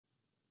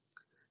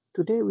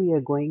Today we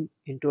are going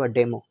into a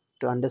demo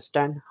to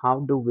understand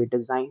how do we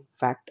design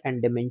fact and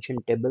dimension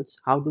tables,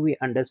 how do we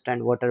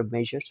understand what are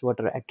measures, what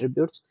are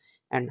attributes,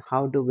 and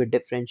how do we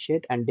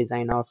differentiate and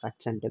design our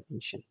facts and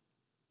dimension.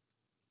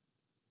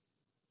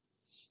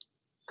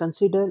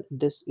 Consider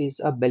this is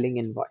a billing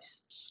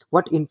invoice.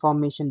 What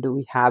information do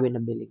we have in a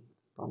billing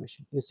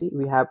information? You see,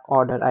 we have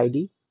order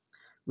ID,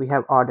 we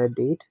have order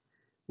date,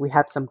 we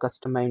have some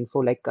customer info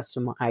like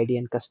customer ID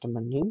and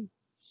customer name.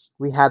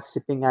 We have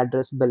shipping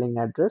address, billing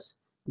address.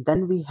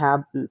 Then we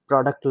have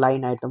product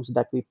line items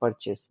that we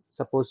purchase.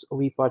 Suppose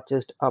we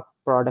purchased a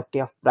product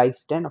of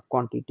price 10 of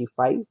quantity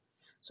 5.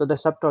 So the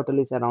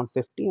subtotal is around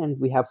 50 and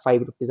we have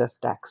 5 rupees as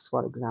tax,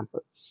 for example.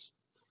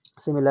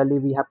 Similarly,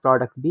 we have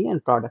product B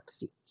and product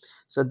C.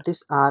 So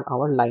these are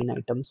our line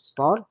items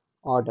for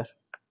order.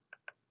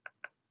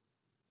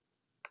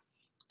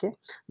 Okay.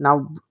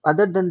 Now,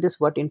 other than this,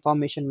 what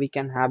information we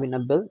can have in a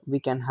bill?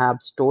 We can have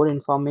store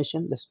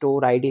information, the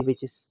store ID,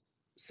 which is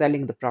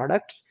selling the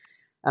products,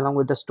 along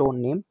with the store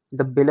name,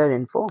 the biller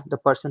info, the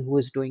person who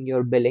is doing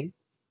your billing.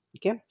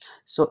 Okay.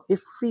 So if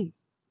we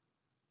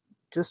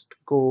just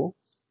go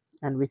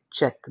and we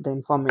check the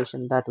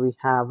information that we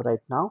have right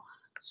now,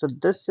 so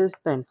this is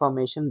the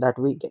information that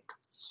we get.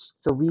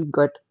 So we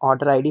got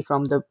order ID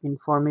from the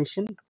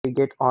information, we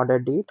get order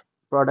date,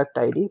 product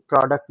ID,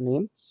 product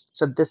name.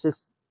 So this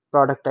is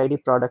product ID,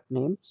 product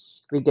name.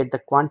 We get the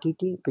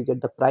quantity, we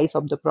get the price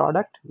of the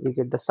product, we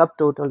get the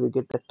subtotal, we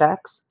get the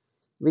tax,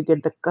 we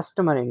get the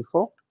customer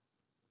info,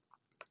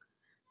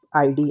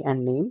 ID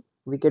and name,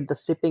 we get the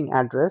shipping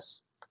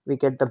address, we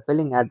get the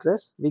billing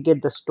address, we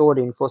get the store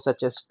info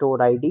such as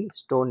store ID,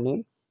 store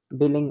name,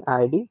 billing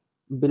ID,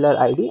 biller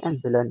ID,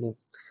 and biller name.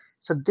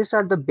 So these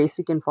are the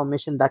basic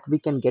information that we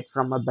can get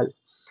from a bill.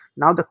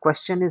 Now the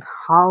question is,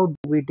 how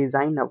do we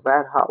design a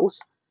warehouse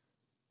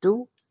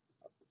to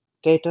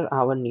cater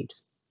our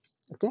needs?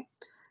 Okay.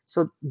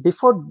 So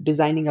before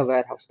designing a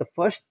warehouse, the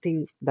first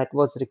thing that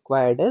was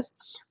required is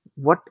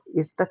what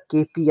is the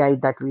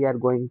KPI that we are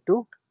going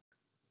to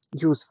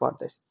use for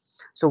this.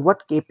 So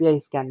what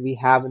KPIs can we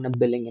have in a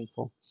billing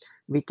info?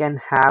 We can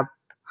have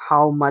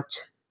how much,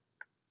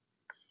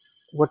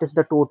 what is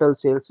the total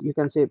sales? You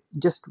can say,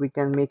 just we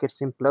can make it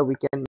simpler. We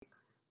can make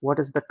what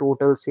is the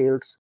total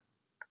sales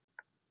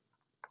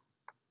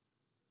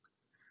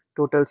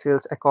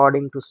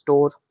according to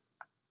store.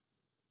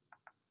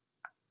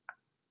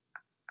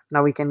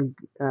 Now we can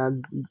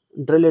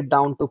drill it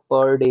down to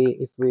per day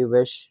if we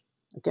wish.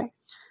 Okay,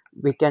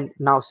 we can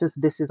now, since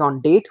this is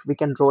on date, we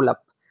can roll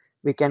up.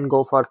 We can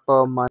go for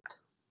per month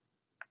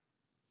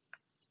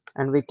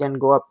and we can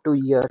go up to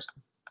years.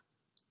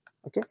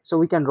 Okay, so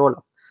we can roll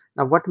up.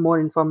 Now what more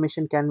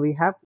information can we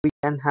have? We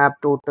can have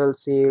total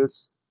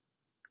sales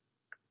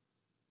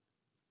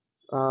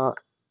uh,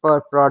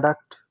 per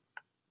product.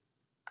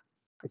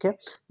 Okay,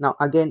 now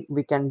again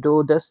we can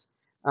do this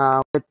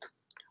with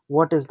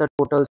what is the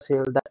total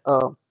sale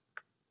that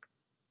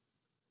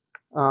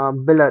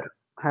biller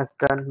has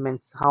done,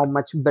 means how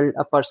much bill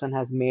a person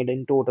has made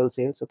in total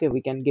sales. Okay,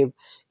 we can give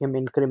him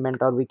increment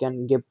or we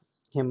can give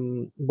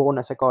him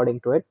bonus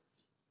according to it.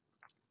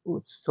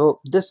 So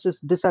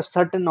these are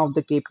certain of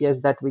the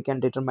KPIs that we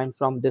can determine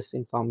from this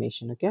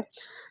information. Okay,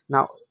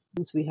 now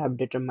since we have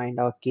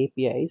determined our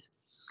KPIs,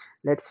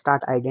 let's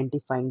start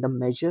identifying the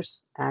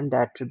measures and the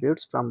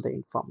attributes from the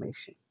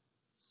information.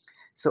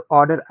 So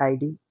order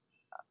ID,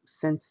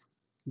 since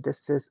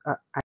this is an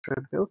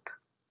attribute,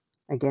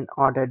 again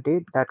order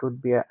date, that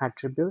would be an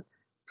attribute.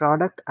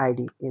 Product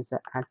ID is an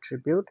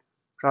attribute.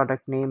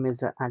 Product name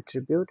is an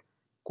attribute.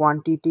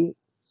 Quantity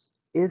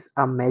is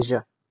a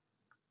measure.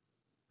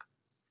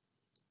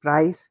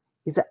 Price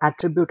is an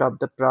attribute of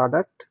the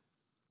product.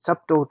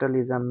 Subtotal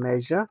is a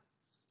measure.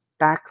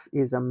 Tax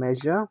is a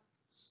measure.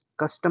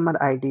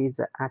 Customer ID is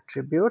an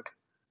attribute.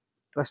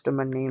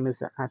 Customer name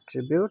is an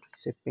attribute.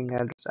 Shipping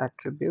address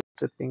attribute.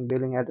 Shipping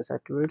billing address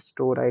attribute.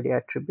 Store ID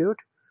attribute.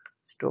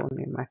 Store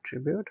name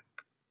attribute.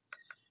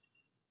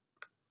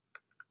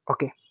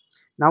 Okay,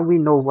 now we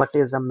know what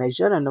is a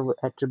measure and an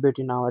attribute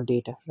in our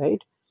data, right?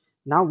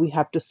 Now we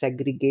have to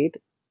segregate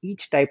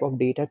each type of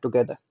data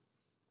together.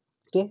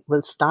 Okay,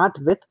 we'll start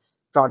with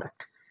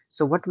product.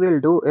 So what we'll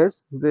do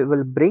is we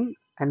will bring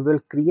and we'll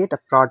create a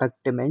product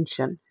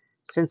dimension,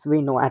 since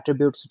we know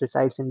attributes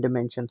resides in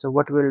dimension. So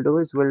what we'll do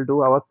is we'll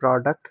do our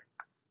product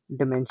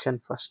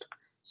dimension first.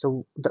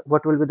 So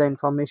what will be the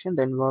information?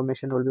 The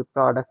information will be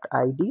product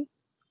ID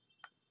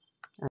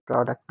and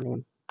product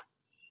name,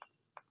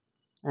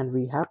 and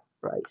we have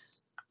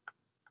price.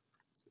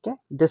 Okay,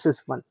 this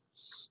is one.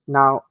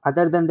 Now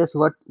other than this,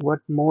 what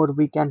more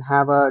we can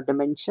have a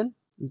dimension?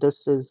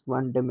 This is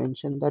one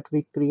dimension that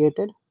we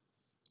created.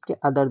 Okay,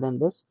 other than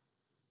this,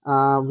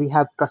 we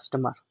have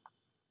customer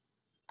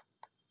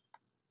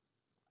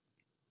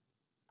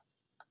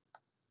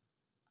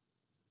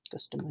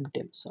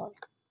dim, sorry.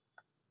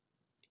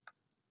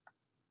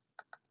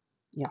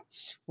 Yeah,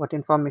 what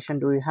information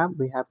do we have?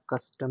 We have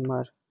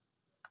customer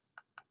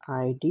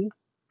ID,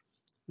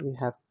 we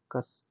have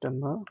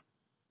customer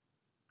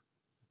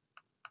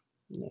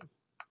name.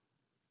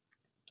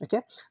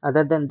 Okay,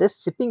 other than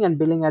this, shipping and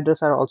billing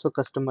address are also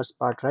customers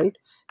part, right?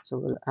 So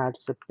we'll add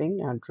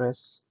shipping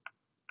address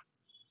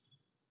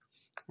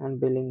and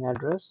billing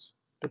address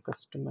to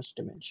customers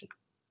dimension.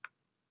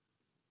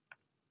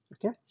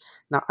 Okay,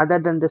 now other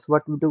than this,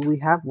 what do we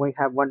have? We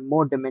have one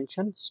more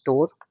dimension,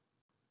 store.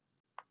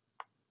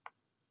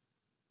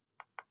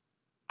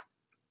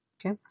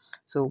 Okay,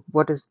 so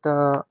what is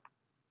the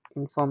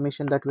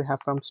information that we have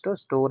from store?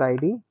 Store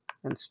ID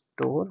and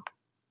store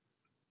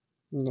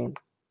name.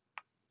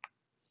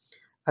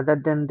 Other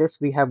than this,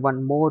 we have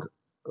one more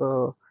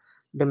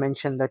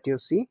dimension that you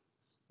see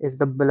is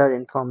the biller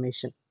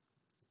information.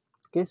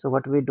 Okay, so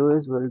what we do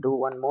is we'll do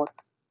one more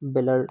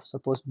biller.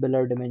 Suppose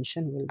biller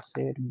dimension, we'll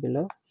say it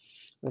biller.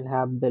 We'll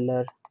have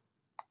biller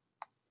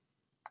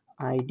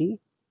ID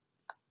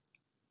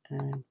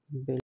and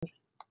biller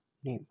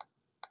name.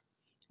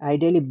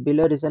 Ideally,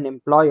 biller is an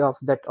employee of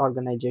that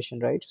organization,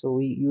 right? So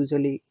we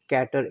usually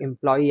cater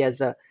employee as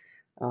a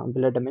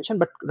biller dimension,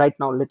 but right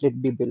now let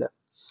it be biller.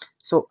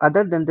 So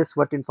other than this,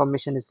 what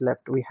information is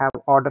left? We have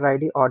order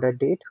ID, order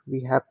date,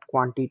 we have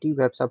quantity,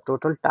 web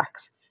subtotal,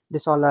 tax.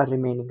 This all are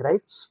remaining,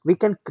 right? We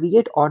can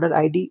create order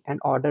ID and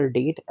order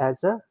date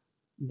as a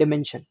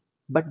dimension,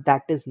 but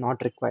that is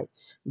not required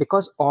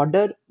because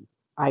order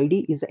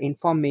ID is the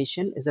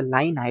information, is a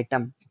line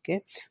item.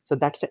 Okay, so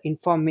that's the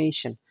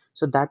information.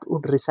 So that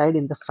would reside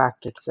in the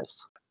fact itself.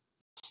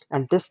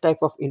 And this type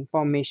of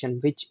information,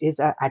 which is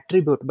an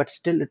attribute, but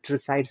still it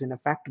resides in a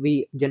fact,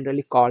 we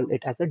generally call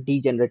it as a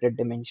degenerated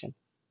dimension.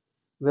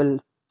 We'll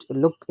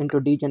look into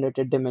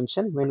degenerated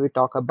dimension when we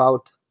talk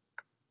about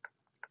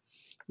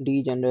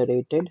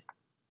degenerated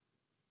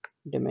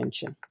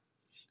dimension.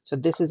 So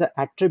this is an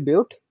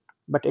attribute,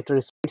 but it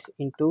resides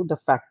into the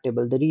fact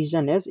table. The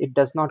reason is it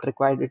does not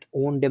require its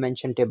own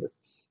dimension table.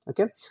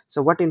 Okay,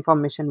 so what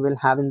information we'll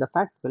have in the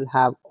fact? We'll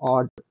have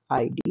order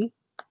ID,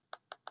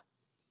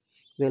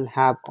 we'll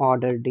have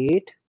order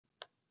date.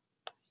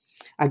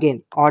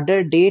 Again,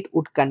 order date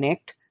would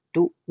connect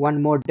to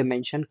one more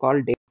dimension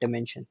called date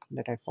dimension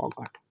that I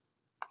forgot.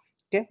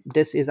 Okay,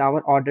 this is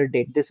our order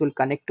date. This will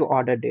connect to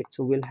order date.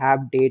 So we'll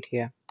have date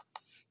here.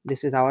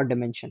 This is our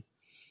dimension.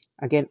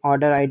 Again,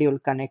 order ID will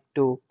connect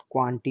to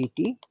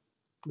quantity.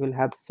 We'll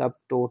have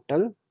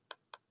subtotal.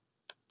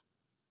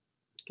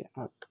 Okay,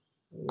 I'll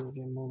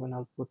remove and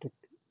I'll put it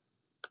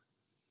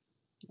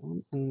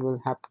on, and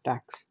we'll have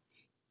tax.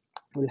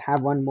 We'll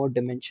have one more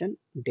dimension,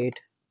 date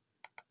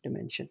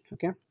dimension.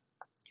 Okay.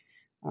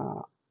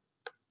 Uh,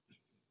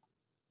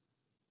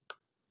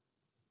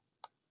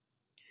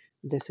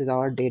 this is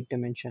our date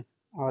dimension.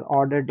 Our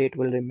order date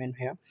will remain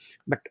here,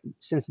 but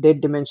since date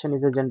dimension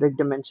is a generic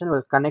dimension,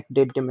 we'll connect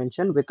date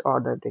dimension with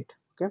order date.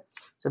 Okay,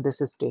 so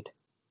this is date.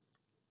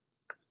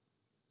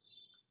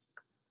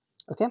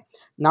 Okay,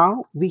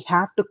 now we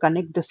have to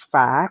connect this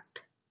fact.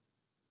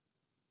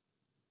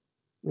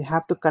 We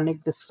have to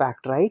connect this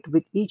fact, right,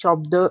 with each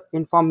of the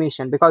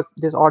information, because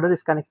this order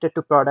is connected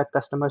to product,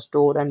 customer,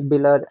 store, and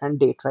biller and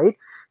date, right?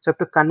 So I have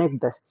to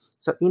connect this.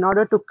 So in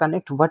order to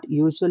connect, what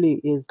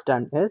usually is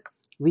done is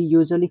we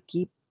usually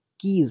keep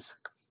keys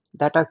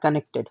that are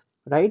connected,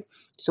 right?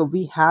 So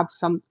we have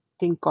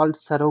something called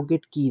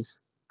surrogate keys.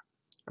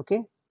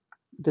 Okay,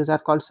 these are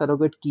called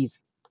surrogate keys.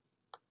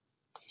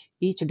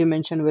 Each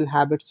dimension will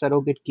have its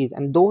surrogate keys,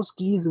 and those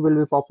keys will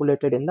be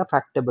populated in the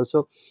fact table.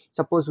 So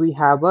suppose we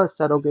have a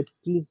surrogate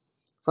key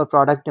for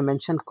product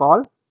dimension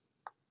called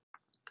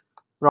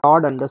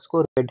prod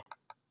underscore vid.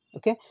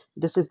 Okay,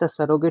 this is the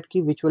surrogate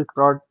key which will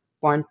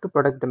point to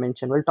product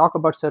dimension. We'll talk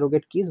about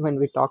surrogate keys when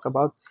we talk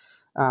about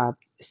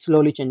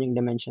slowly changing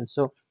dimensions.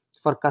 So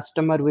for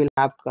customer, we'll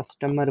have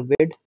customer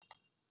vid,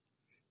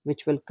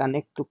 which will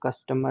connect to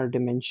customer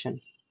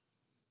dimension.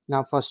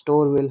 Now for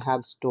store, we'll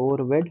have store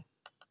vid,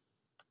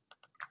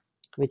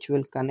 which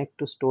will connect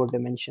to store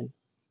dimension.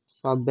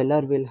 For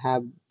biller, we'll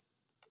have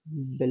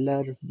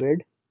biller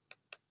vid.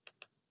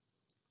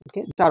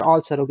 Okay, these are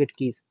all surrogate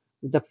keys.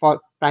 The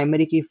for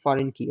primary key,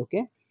 foreign key.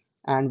 Okay,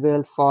 and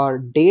we'll for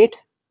date,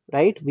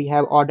 right, we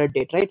have order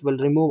date, right? We'll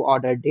remove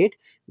order date.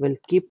 We'll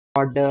keep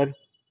order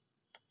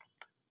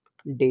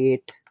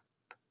date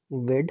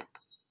vid.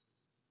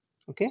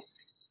 Okay,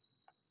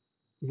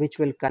 which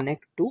will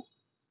connect to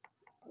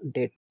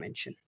date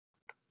dimension.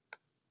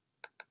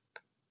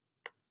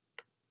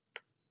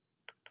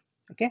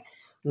 Okay,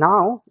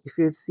 now if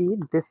you see,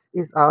 this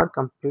is our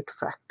complete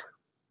fact.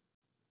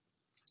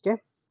 Okay,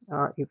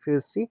 if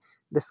you see,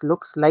 this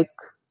looks like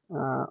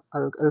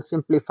I'll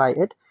simplify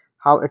it,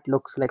 how it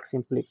looks like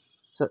simply.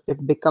 So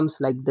it becomes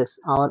like this.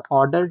 Our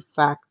ordered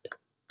fact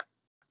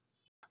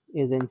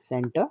is in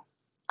center.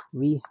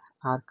 We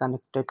are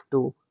connected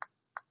to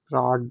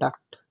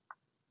product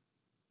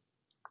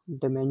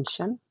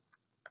dimension.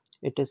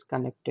 It is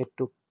connected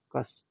to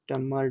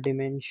customer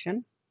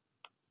dimension.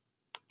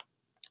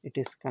 It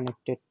is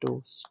connected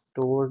to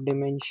store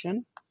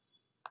dimension.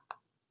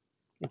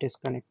 It is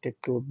connected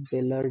to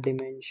biller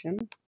dimension,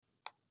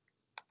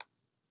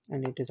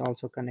 and it is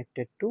also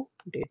connected to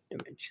date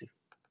dimension.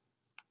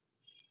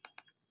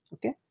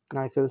 Okay,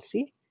 now if you'll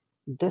see,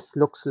 this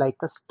looks like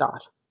a star.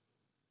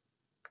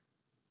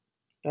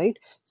 right?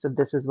 So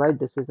this is why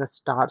this is a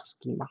star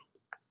schema.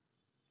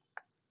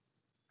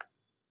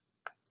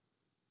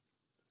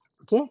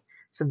 Okay,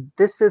 so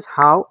this is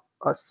how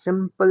a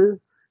simple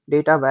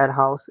data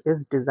warehouse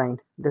is designed.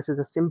 This is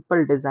a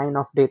simple design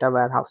of data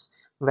warehouse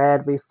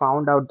where we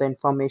found out the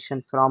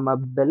information from a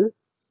bill.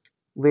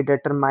 We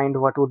determined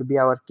what would be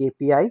our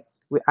KPI.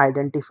 We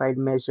identified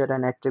measure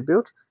and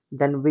attribute.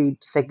 Then we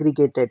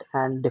segregated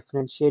and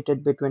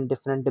differentiated between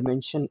different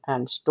dimension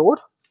and store.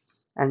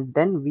 And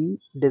then we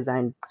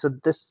designed. So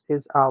this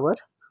is our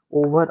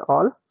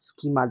overall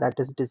schema that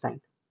is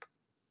designed.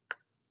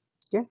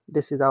 Okay,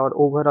 this is our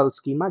overall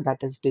schema that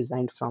is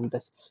designed from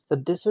this. So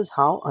this is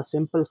how a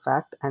simple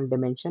fact and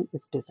dimension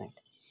is designed.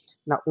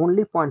 Now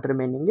only point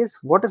remaining is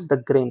what is the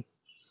grain.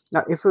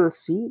 Now if you will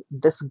see,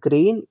 this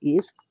grain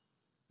is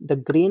the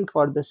grain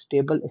for this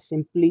table is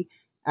simply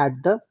at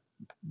the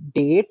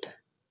date,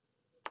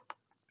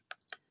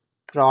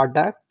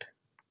 product,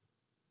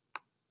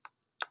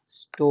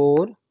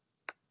 store,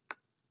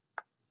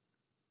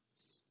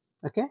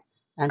 okay,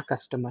 and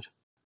customer.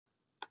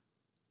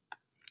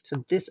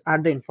 So these are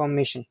the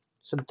information.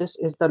 So this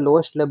is the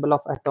lowest level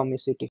of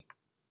atomicity.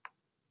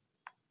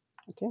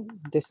 Okay,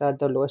 these are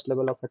the lowest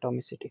level of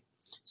atomicity.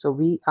 So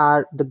we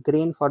are the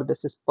grain for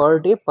this is per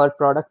day, per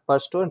product, per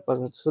store, and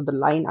per. So the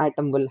line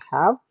item will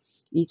have,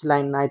 each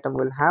line item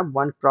will have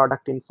one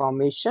product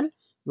information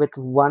with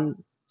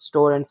one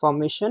store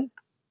information,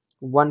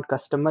 one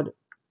customer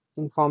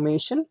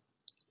information,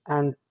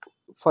 and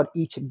for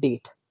each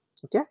date.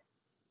 Okay,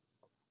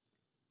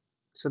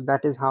 so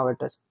that is how it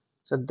is.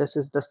 So this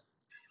is the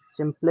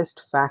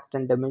simplest fact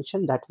and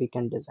dimension that we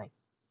can design.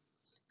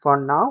 For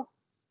now,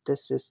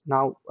 this is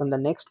now on the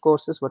next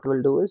courses, what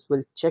we'll do is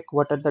we'll check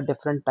what are the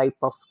different type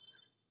of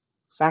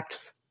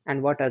facts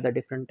and what are the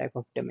different type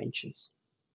of dimensions.